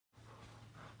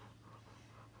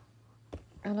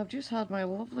And I've just had my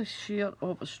lovely share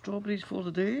of strawberries for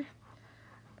the day.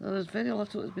 There is very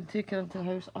little that's been taken into the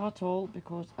house at all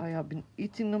because I have been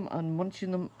eating them and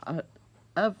munching them at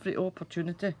every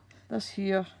opportunity. This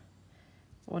here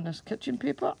on this kitchen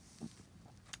paper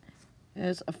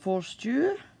is a for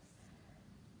stew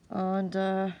and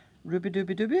ruby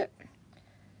dooby dooby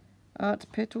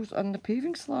at Petals and the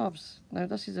Paving Slabs. Now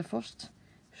this is the first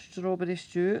strawberry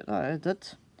stew that I did,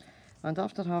 and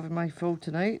after having my fill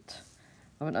tonight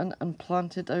I went in and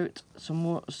planted out some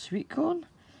more sweet corn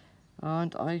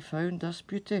and I found this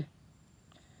beauty.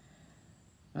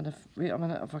 And if, wait a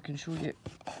minute, if I can show you,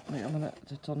 wait a minute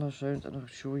to turn this round and I'll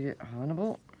show you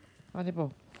Hannibal.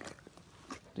 Hannibal,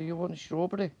 do you want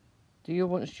strawberry? Do you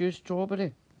want stewed strawberry?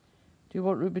 Do you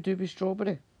want ruby dooby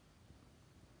strawberry?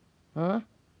 Huh?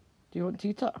 Do you want to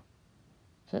eat it?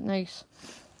 Is it nice?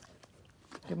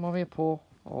 Give mommy a paw.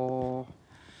 Oh,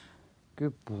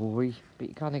 good boy, but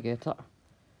you can't get it.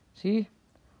 See?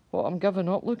 What I'm giving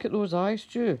up, look at those eyes,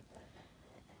 Stu.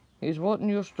 He's wanting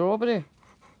your strawberry.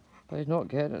 But he's not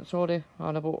getting it, sorry,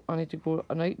 Hannibal. I need to go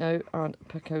right now and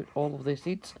pick out all of the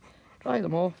seeds, dry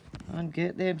them off, and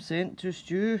get them sent to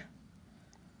Stu.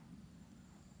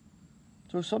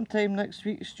 So sometime next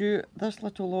week, Stu, this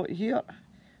little lot here,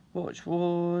 which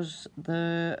was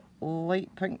the light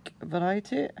pink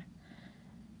variety,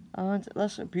 and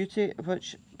this beauty,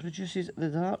 which produces the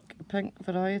dark pink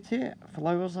variety,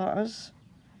 flowers that is,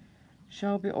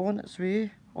 shall be on its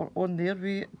way, or on their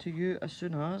way to you as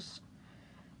soon as.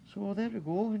 So there we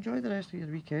go, enjoy the rest of your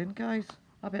weekend, guys.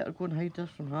 I better go and hide this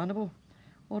from Hannibal.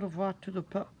 Au revoir to the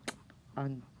pit,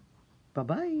 and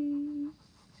bye-bye. Can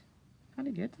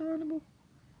you get that, Hannibal?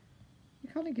 You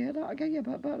can't get that, I'll give you a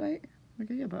bit, right? I'll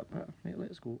give you a bit, right,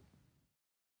 let's go.